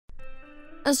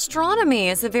Astronomy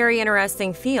is a very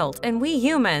interesting field, and we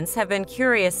humans have been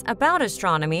curious about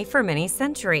astronomy for many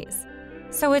centuries.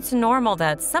 So it's normal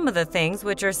that some of the things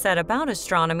which are said about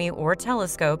astronomy or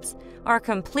telescopes are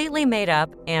completely made up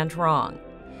and wrong.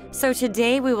 So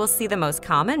today we will see the most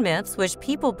common myths which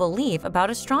people believe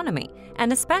about astronomy,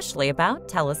 and especially about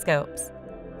telescopes.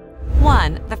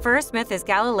 1. The first myth is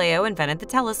Galileo invented the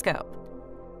telescope.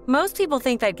 Most people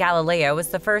think that Galileo was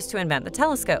the first to invent the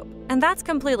telescope, and that's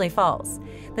completely false.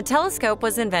 The telescope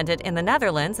was invented in the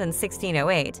Netherlands in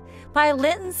 1608 by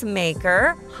Litten's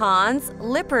maker Hans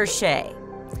Lippershey.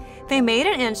 They made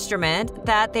an instrument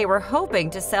that they were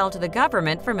hoping to sell to the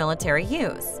government for military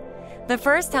use. The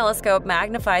first telescope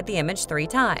magnified the image 3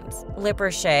 times.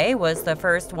 Lippershey was the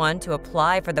first one to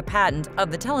apply for the patent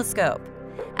of the telescope.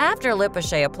 After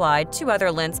Lippershey applied, 2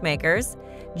 other lens makers,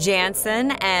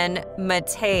 Janssen and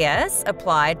Matthias,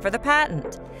 applied for the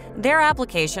patent. Their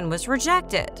application was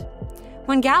rejected.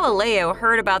 When Galileo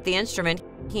heard about the instrument,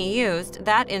 he used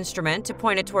that instrument to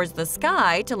point it towards the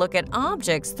sky to look at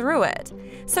objects through it.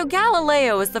 So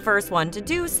Galileo was the first one to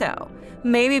do so.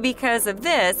 Maybe because of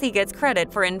this, he gets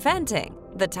credit for inventing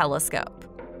the telescope.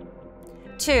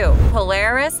 2.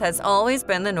 Polaris has always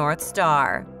been the North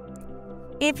Star.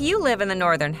 If you live in the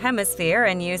Northern Hemisphere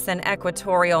and use an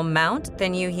equatorial mount,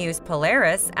 then you use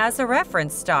Polaris as a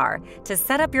reference star to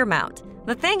set up your mount.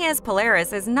 The thing is,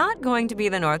 Polaris is not going to be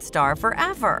the North Star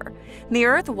forever. The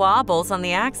Earth wobbles on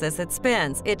the axis it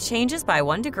spins. It changes by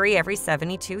 1 degree every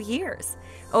 72 years.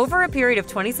 Over a period of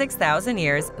 26,000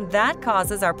 years, that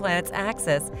causes our planet's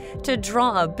axis to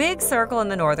draw a big circle in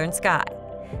the northern sky.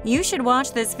 You should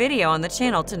watch this video on the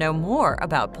channel to know more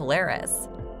about Polaris.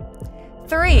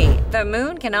 3. The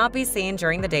moon cannot be seen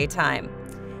during the daytime.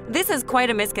 This is quite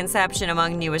a misconception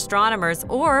among new astronomers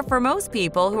or for most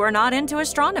people who are not into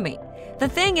astronomy. The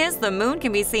thing is, the moon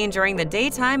can be seen during the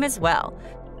daytime as well.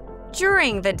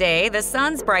 During the day, the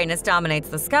sun's brightness dominates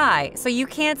the sky, so you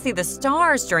can't see the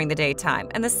stars during the daytime,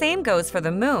 and the same goes for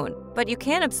the moon, but you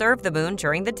can observe the moon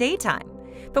during the daytime.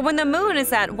 But when the moon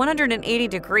is at 180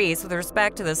 degrees with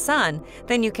respect to the sun,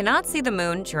 then you cannot see the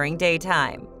moon during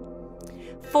daytime.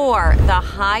 4. The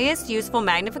highest useful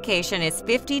magnification is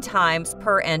 50 times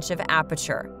per inch of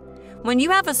aperture. When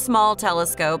you have a small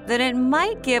telescope, then it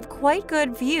might give quite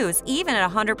good views even at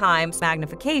 100 times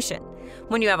magnification.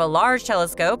 When you have a large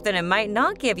telescope, then it might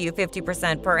not give you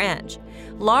 50% per inch.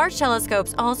 Large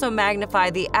telescopes also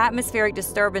magnify the atmospheric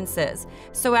disturbances,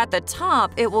 so at the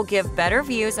top it will give better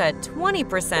views at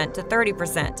 20% to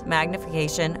 30%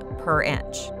 magnification per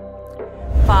inch.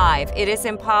 5. It is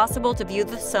impossible to view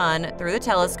the sun through the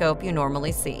telescope you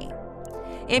normally see.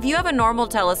 If you have a normal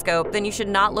telescope, then you should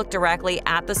not look directly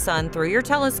at the sun through your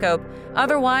telescope,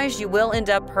 otherwise you will end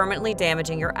up permanently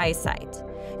damaging your eyesight.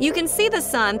 You can see the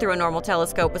sun through a normal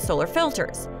telescope with solar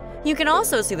filters. You can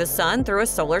also see the sun through a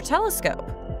solar telescope.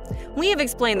 We have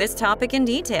explained this topic in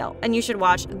detail, and you should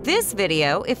watch this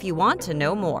video if you want to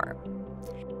know more.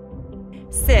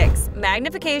 6.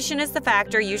 Magnification is the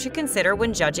factor you should consider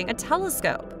when judging a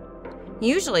telescope.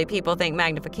 Usually people think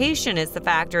magnification is the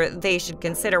factor they should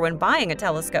consider when buying a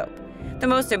telescope. The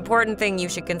most important thing you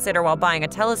should consider while buying a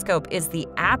telescope is the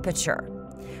aperture.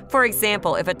 For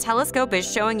example, if a telescope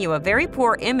is showing you a very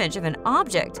poor image of an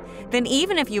object, then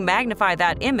even if you magnify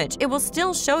that image, it will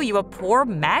still show you a poor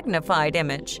magnified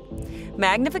image.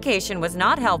 Magnification was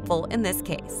not helpful in this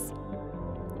case.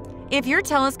 If your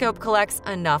telescope collects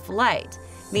enough light,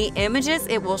 the images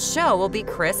it will show will be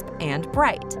crisp and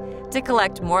bright. To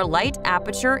collect more light,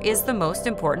 aperture is the most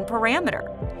important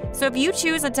parameter. So if you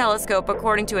choose a telescope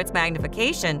according to its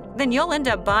magnification, then you'll end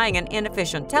up buying an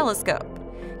inefficient telescope.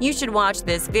 You should watch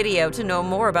this video to know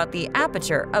more about the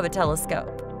aperture of a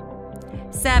telescope.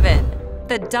 7.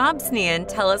 The Dobsonian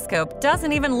telescope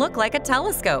doesn't even look like a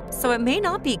telescope, so it may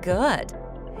not be good.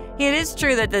 It is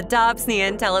true that the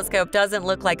Dobsonian telescope doesn't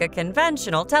look like a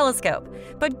conventional telescope,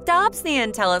 but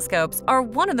Dobsonian telescopes are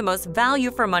one of the most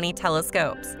value-for-money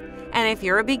telescopes. And if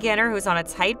you're a beginner who's on a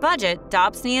tight budget,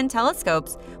 Dobsonian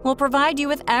telescopes will provide you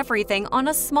with everything on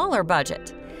a smaller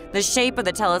budget. The shape of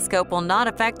the telescope will not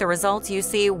affect the results you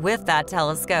see with that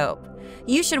telescope.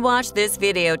 You should watch this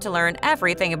video to learn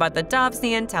everything about the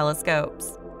Dobsonian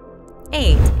telescopes.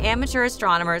 8. Amateur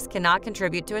astronomers cannot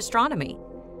contribute to astronomy.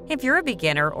 If you're a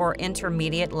beginner or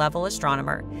intermediate level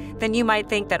astronomer, then you might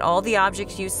think that all the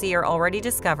objects you see are already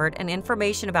discovered and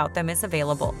information about them is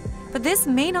available. But this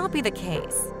may not be the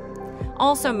case.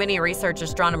 Also, many research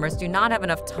astronomers do not have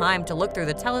enough time to look through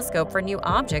the telescope for new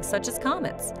objects such as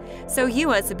comets. So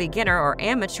you as a beginner or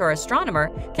amateur astronomer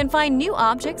can find new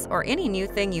objects or any new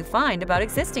thing you find about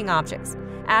existing objects.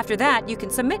 After that, you can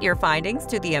submit your findings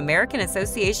to the American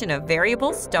Association of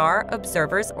Variable Star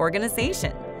Observers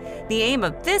organization. The aim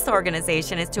of this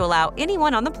organization is to allow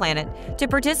anyone on the planet to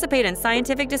participate in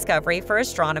scientific discovery for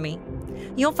astronomy.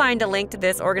 You'll find a link to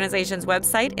this organization's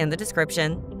website in the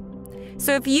description.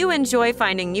 So if you enjoy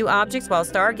finding new objects while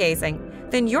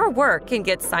stargazing, then your work can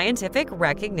get scientific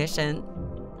recognition.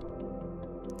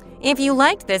 If you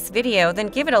liked this video, then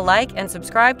give it a like and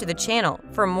subscribe to the channel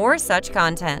for more such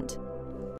content.